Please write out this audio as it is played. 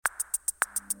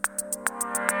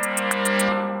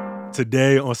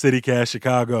Today on CityCast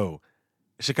Chicago.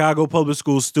 Chicago Public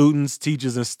School students,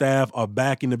 teachers, and staff are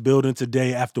back in the building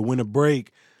today after winter break.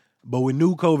 But with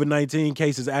new COVID-19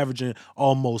 cases averaging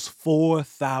almost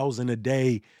 4,000 a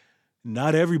day,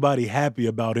 not everybody happy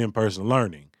about in-person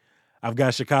learning. I've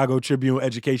got Chicago Tribune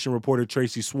education reporter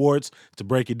Tracy Swartz to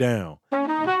break it down.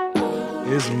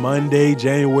 It's Monday,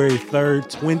 January 3rd,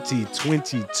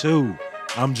 2022.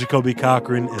 I'm Jacoby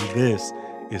Cochran, and this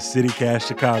is CityCast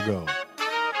Chicago.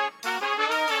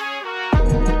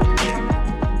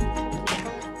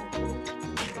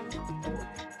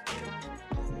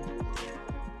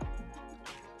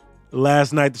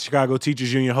 Last night, the Chicago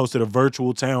Teachers Union hosted a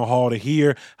virtual town hall to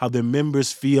hear how their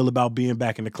members feel about being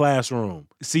back in the classroom.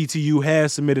 CTU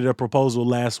has submitted a proposal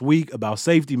last week about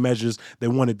safety measures they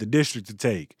wanted the district to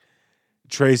take.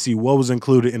 Tracy, what was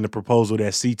included in the proposal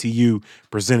that CTU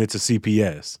presented to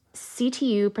CPS?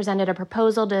 CTU presented a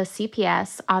proposal to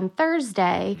CPS on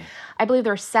Thursday. I believe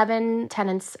there were 7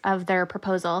 tenets of their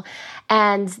proposal.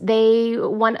 And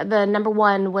the number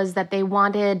one was that they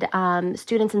wanted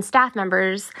students and staff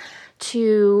members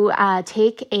to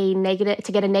get a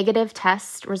negative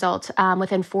test result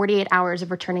within 48 hours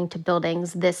of returning to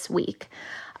buildings this week.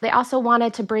 They also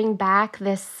wanted to bring back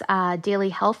this daily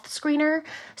health screener.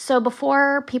 So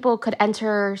before people could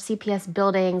enter CPS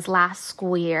buildings last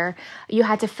school year, you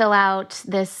had to fill out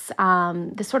this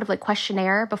sort of like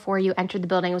questionnaire before you entered the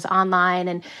building. It was online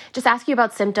and just ask you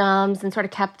about symptoms and sort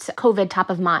of kept COVID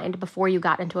top of mind before you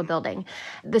got into a building.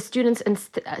 The students and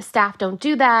staff don't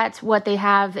do that. What they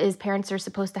have is parents are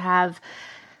supposed to have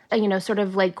sort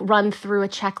of like run through a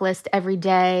checklist every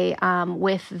day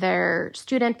with their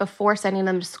student before sending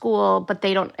them to school, but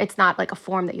it's not like a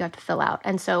form that you have to fill out.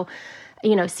 And so,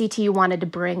 CTU wanted to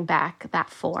bring back that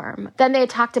form. Then they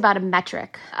talked about a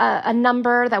metric, a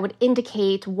number that would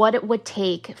indicate what it would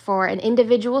take for an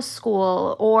individual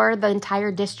school or the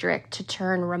entire district to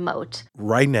turn remote.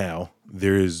 Right now,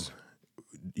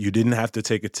 you didn't have to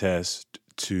take a test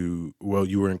you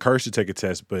were encouraged to take a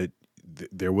test, but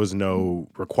there was no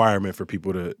requirement for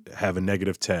people to have a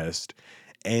negative test,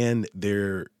 and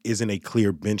there isn't a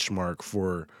clear benchmark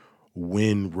for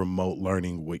when remote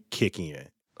learning would kick in.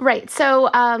 Right. So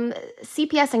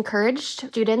CPS encouraged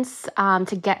students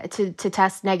to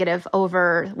test negative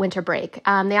over winter break.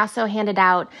 They also handed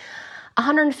out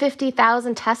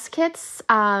 150,000 test kits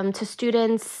to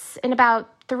students in about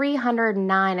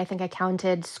 309, I think I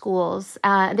counted, schools.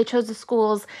 They chose the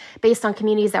schools based on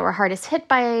communities that were hardest hit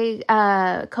by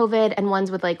COVID and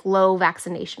ones with like low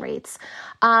vaccination rates.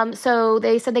 So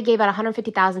they said they gave out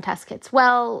 150,000 test kits.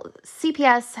 Well,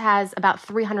 CPS has about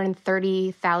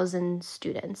 330,000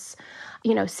 students.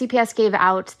 CPS gave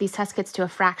out these test kits to a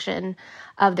fraction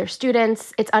of their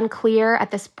students. It's unclear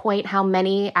at this point how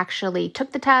many actually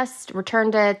took the test,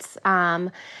 returned it,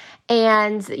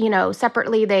 and,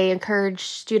 separately, they encourage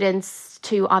students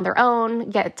to, on their own,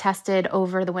 get tested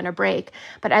over the winter break.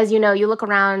 But as you know, you look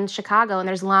around Chicago and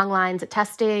there's long lines at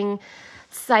testing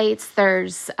sites.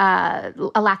 There's a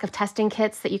lack of testing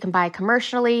kits that you can buy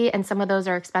commercially, and some of those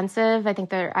are expensive. I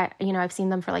think I've seen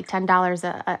them for like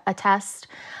 $10 a test.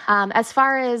 As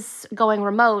far as going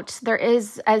remote,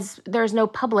 there's no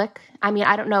public. I mean,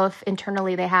 I don't know if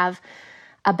internally they have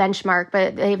a benchmark,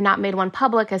 but they've not made one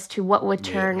public as to what would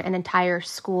turn an entire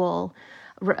school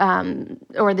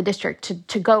or the district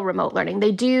to go remote learning.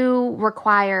 They do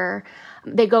require,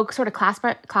 they go sort of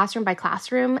classroom by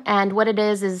classroom, and what it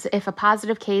is if a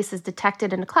positive case is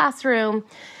detected in a classroom,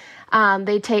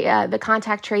 they take the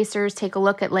contact tracers take a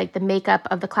look at like the makeup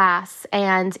of the class,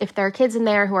 and if there are kids in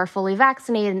there who are fully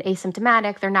vaccinated and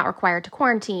asymptomatic, they're not required to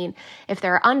quarantine. If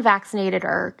they're unvaccinated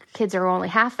or kids are only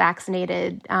half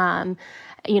vaccinated,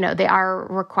 they are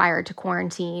required to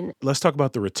quarantine. Let's talk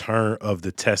about the return of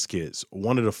the test kits.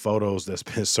 One of the photos that's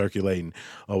been circulating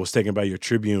was taken by your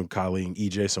Tribune colleague, E.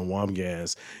 Jason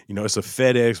Wamgans. It's a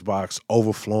FedEx box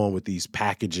overflowing with these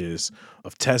packages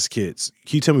of test kits.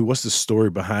 Can you tell me what's the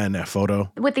story behind that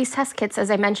photo? With these test kits,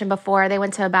 as I mentioned before, they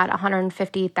went to about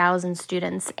 150,000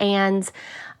 students, and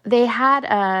they had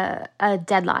a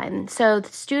deadline. So the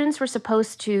students were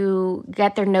supposed to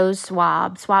get their nose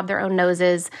swab their own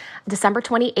noses December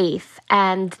 28th,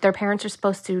 and their parents are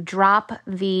supposed to drop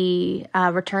the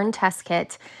return test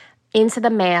kit into the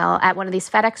mail at one of these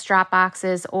FedEx drop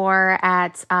boxes or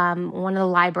at one of the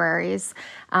libraries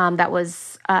that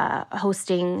was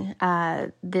hosting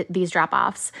these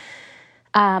drop-offs.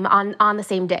 on the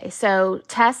same day. So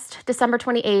test December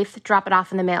 28th, drop it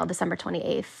off in the mail December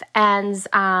 28th. And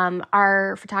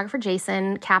our photographer,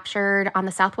 Jason, captured on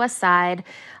the southwest side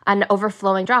an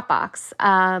overflowing drop box.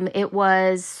 It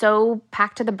was so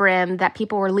packed to the brim that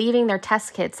people were leaving their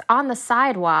test kits on the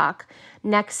sidewalk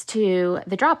next to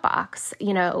the drop box.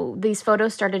 You know, these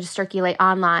photos started to circulate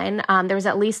online. There was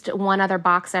at least one other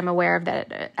box I'm aware of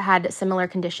that had similar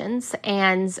conditions,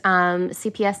 and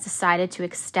CPS decided to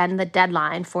extend the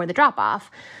deadline for the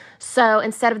drop-off. So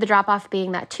instead of the drop-off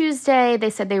being that Tuesday, they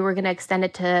said they were going to extend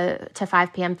it to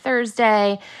 5 p.m.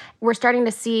 Thursday. We're starting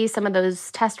to see some of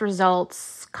those test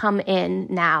results come in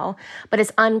now, but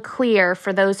it's unclear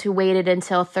for those who waited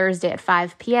until Thursday at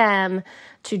 5 p.m.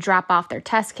 to drop off their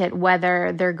test kit,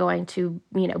 whether they're going to,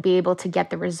 be able to get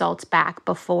the results back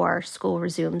before school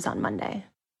resumes on Monday.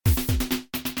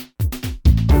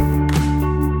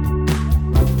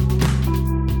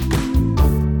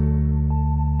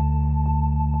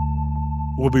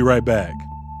 We'll be right back.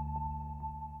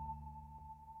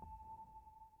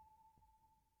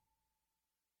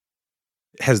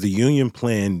 Has the union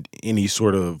planned any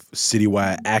sort of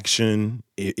citywide action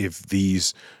if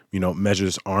these,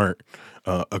 measures aren't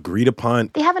agreed upon?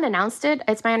 They haven't announced it.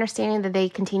 It's my understanding that they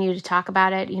continue to talk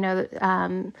about it,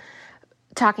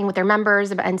 talking with their members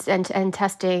and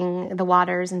testing the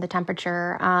waters and the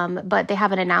temperature. But they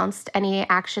haven't announced any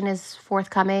action is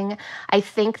forthcoming. I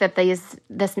think that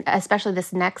especially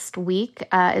this next week,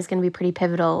 is going to be pretty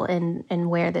pivotal in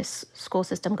where this school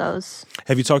system goes.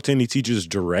 Have you talked to any teachers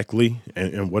directly,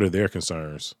 and what are their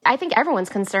concerns? I think everyone's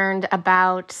concerned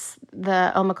about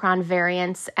the Omicron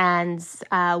variants and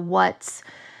what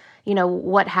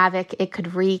havoc it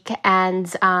could wreak. And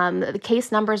the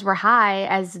case numbers were high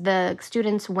as the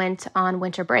students went on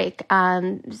winter break.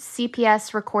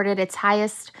 CPS recorded its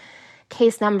highest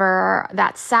case number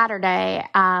that Saturday,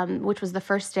 which was the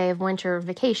first day of winter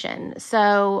vacation.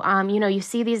 So, you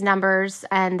see these numbers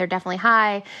and they're definitely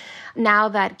high. Now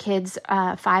that kids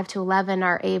 5 to 11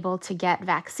 are able to get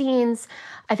vaccines,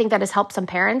 I think that has helped some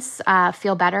parents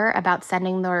feel better about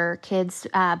sending their kids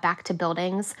back to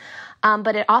buildings.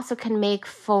 But it also can make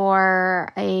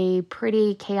for a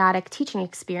pretty chaotic teaching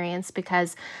experience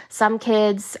because some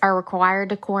kids are required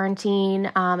to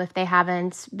quarantine if they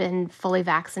haven't been fully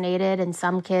vaccinated, and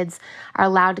some kids are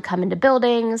allowed to come into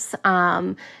buildings.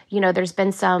 There's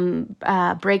been some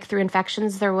breakthrough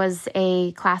infections. There was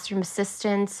a classroom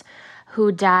assistant who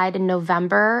died in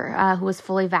November who was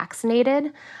fully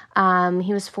vaccinated.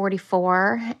 He was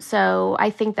 44. So I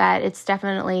think that it's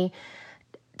definitely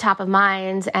top of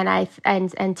mind,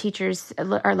 and teachers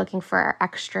are looking for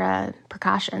extra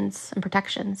precautions and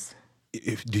protections.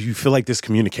 Do you feel like this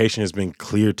communication has been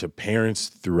clear to parents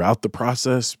throughout the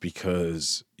process?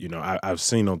 Because, I've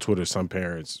seen on Twitter some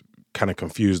parents kind of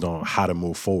confused on how to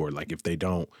move forward. Like if they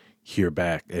don't hear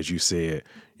back, as you said,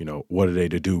 what are they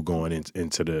to do going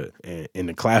into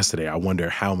the class today? I wonder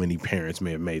how many parents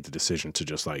may have made the decision to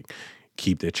just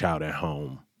keep their child at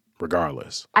home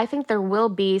regardless. I think there will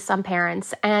be some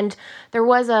parents, and there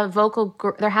has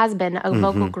been a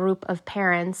vocal group of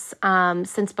parents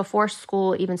since before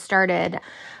school even started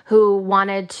who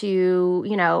wanted to,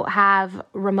 have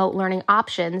remote learning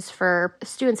options for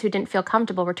students who didn't feel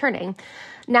comfortable returning.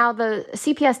 Now, the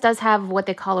CPS does have what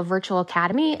they call a virtual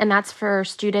academy, and that's for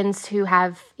students who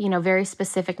have, very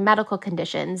specific medical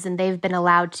conditions, and they've been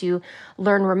allowed to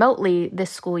learn remotely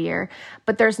this school year.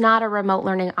 But there's not a remote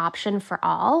learning option for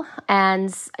all.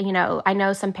 And, I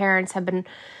know some parents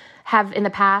have in the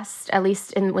past, at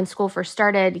least when school first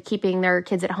started, keeping their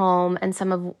kids at home, and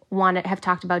some have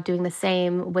talked about doing the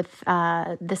same with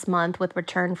this month with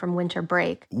return from winter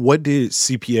break. What did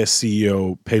CPS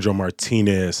CEO Pedro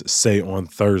Martinez say on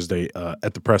Thursday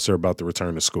at the presser about the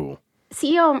return to school?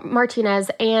 CEO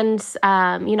Martinez and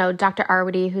Dr.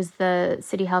 Arwady, who's the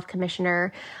city health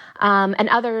commissioner, and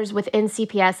others within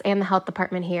CPS and the health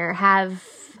department here have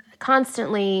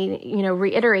constantly,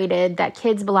 reiterated that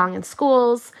kids belong in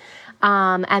schools,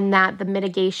 and that the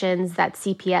mitigations that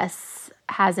CPS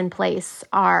has in place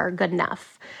are good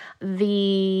enough.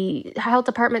 The health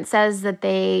department says that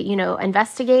they,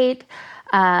 investigate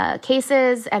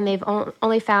cases, and they've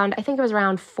only found, I think it was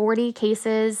around 40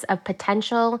 cases of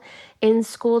potential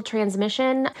in-school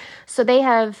transmission. So they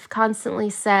have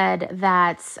constantly said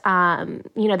that,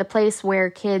 the place where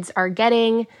kids are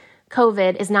getting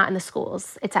COVID is not in the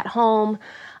schools. It's at home.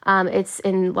 It's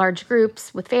in large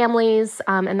groups with families.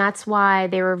 And that's why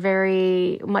they were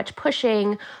very much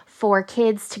pushing for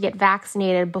kids to get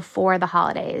vaccinated before the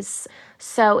holidays.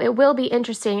 So it will be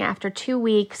interesting after 2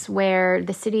 weeks where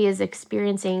the city is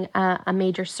experiencing a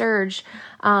major surge.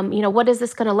 What is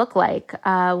this going to look like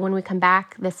when we come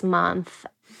back this month?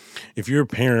 If you're a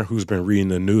parent who's been reading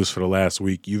the news for the last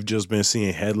week, you've just been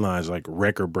seeing headlines like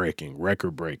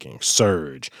record-breaking,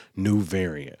 surge, new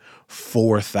variant,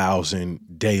 4,000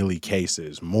 daily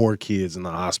cases, more kids in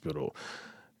the hospital.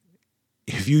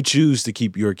 If you choose to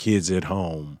keep your kids at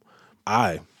home,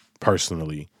 I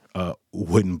personally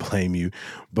wouldn't blame you.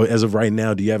 But as of right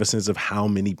now, do you have a sense of how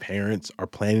many parents are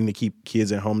planning to keep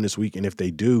kids at home this week? And if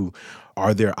they do,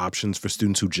 are there options for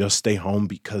students who just stay home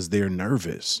because they're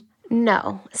nervous?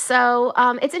 No. So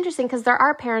it's interesting because there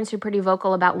are parents who are pretty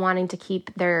vocal about wanting to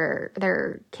keep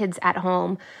their kids at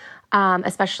home,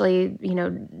 especially,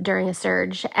 during a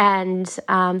surge. And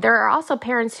there are also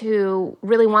parents who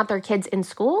really want their kids in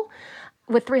school.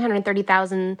 With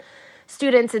 330,000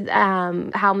 students,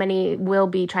 how many will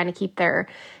be trying to keep their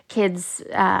kids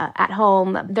at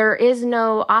home? There is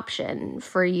no option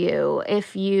for you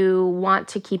if you want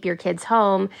to keep your kids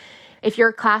home. If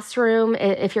your class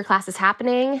is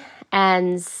happening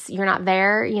and you're not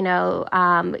there,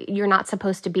 you're not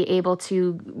supposed to be able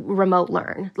to remote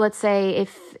learn. Let's say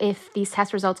if these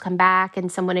test results come back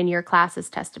and someone in your class is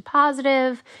tested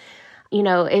positive,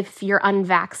 if you're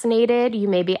unvaccinated, you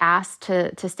may be asked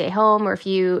to stay home, or if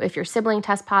your sibling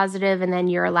tests positive and then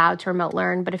you're allowed to remote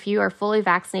learn. But if you are fully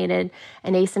vaccinated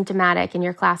and asymptomatic and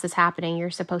your class is happening, you're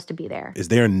supposed to be there. Is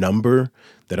there a number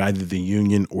that either the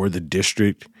union or the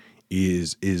district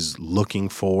is looking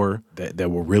for that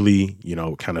will really,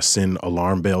 kind of send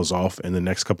alarm bells off in the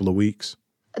next couple of weeks?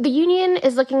 The union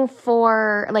is looking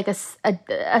for like a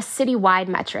citywide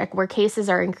metric where cases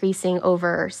are increasing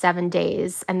over 7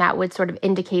 days, and that would sort of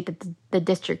indicate that the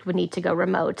district would need to go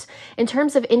remote. In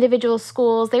terms of individual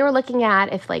schools, they were looking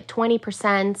at if like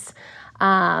 20%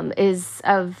 is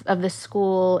of the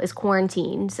school is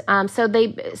quarantined. So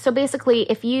basically,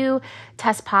 if you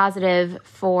test positive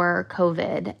for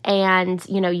COVID and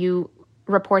you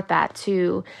report that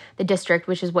to the district,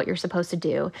 which is what you're supposed to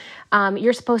do,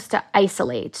 you're supposed to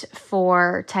isolate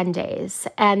for 10 days.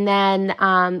 And then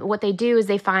what they do is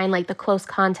they find like the close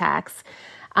contacts.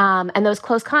 And those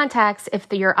close contacts, if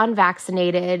you're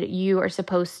unvaccinated, you are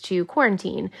supposed to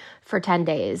quarantine for 10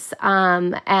 days.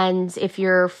 And if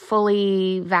you're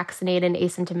fully vaccinated and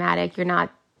asymptomatic, you're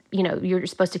not, you're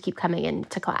supposed to keep coming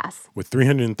into class. With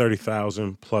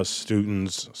 330,000 plus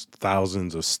students,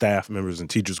 thousands of staff members and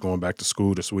teachers going back to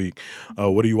school this week,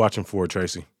 what are you watching for,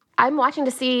 Tracy? I'm watching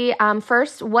to see,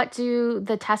 first, what do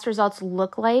the test results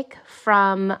look like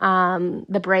from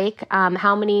the break?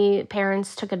 How many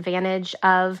parents took advantage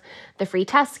of the free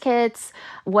test kits?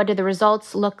 What do the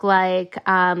results look like?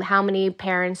 How many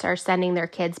parents are sending their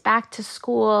kids back to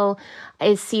school?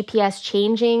 Is CPS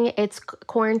changing its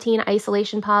quarantine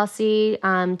isolation policy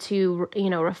to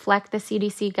reflect the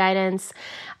CDC guidance?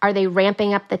 Are they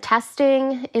ramping up the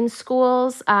testing in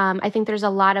schools? I think there's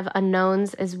a lot of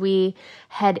unknowns as we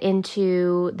head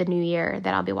into the new year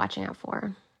that I'll be watching out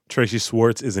for. Tracy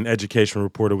Swartz is an education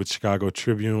reporter with Chicago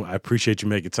Tribune. I appreciate you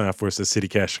making time for us at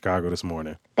CityCast Chicago this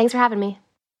morning. Thanks for having me.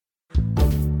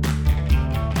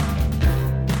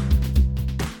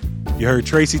 You heard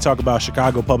Tracy talk about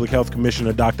Chicago Public Health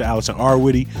Commissioner Dr. Allison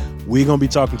Arwitty. We're going to be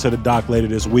talking to the doc later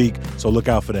this week, so look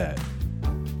out for that.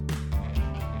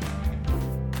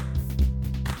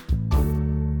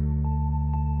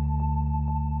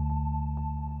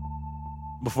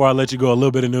 Before I let you go, a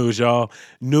little bit of news, y'all.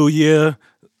 New year,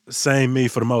 same me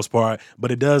for the most part,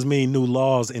 but it does mean new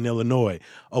laws in Illinois.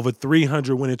 Over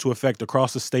 300 went into effect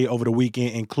across the state over the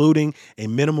weekend, including a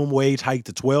minimum wage hike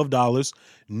to $12,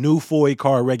 new FOIA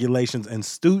card regulations, and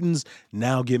students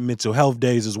now get mental health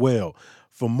days as well.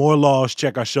 For more laws,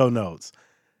 check our show notes.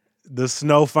 The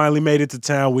snow finally made it to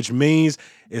town, which means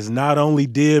it's not only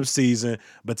dib season,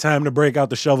 but time to break out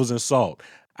the shovels and salt.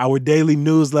 Our daily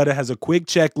newsletter has a quick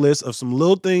checklist of some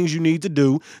little things you need to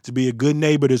do to be a good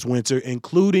neighbor this winter,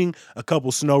 including a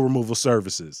couple snow removal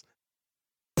services.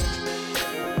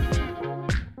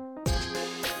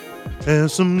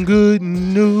 And some good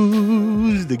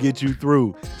news to get you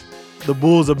through. The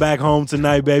Bulls are back home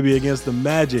tonight, baby, against the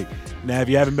Magic. Now, if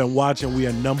you haven't been watching, we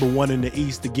are number one in the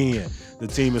East again. The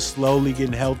team is slowly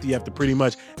getting healthy after pretty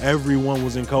much everyone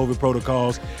was in COVID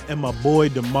protocols. And my boy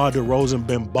DeMar DeRozan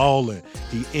been balling.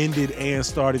 He ended and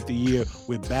started the year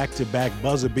with back-to-back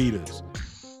buzzer beaters.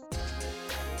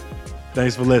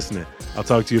 Thanks for listening. I'll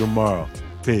talk to you tomorrow.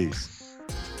 Peace.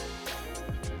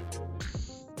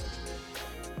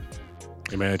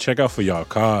 Hey man, check out for y'all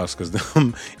cars, because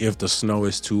if the snow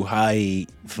is too high,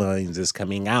 fines is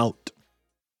coming out.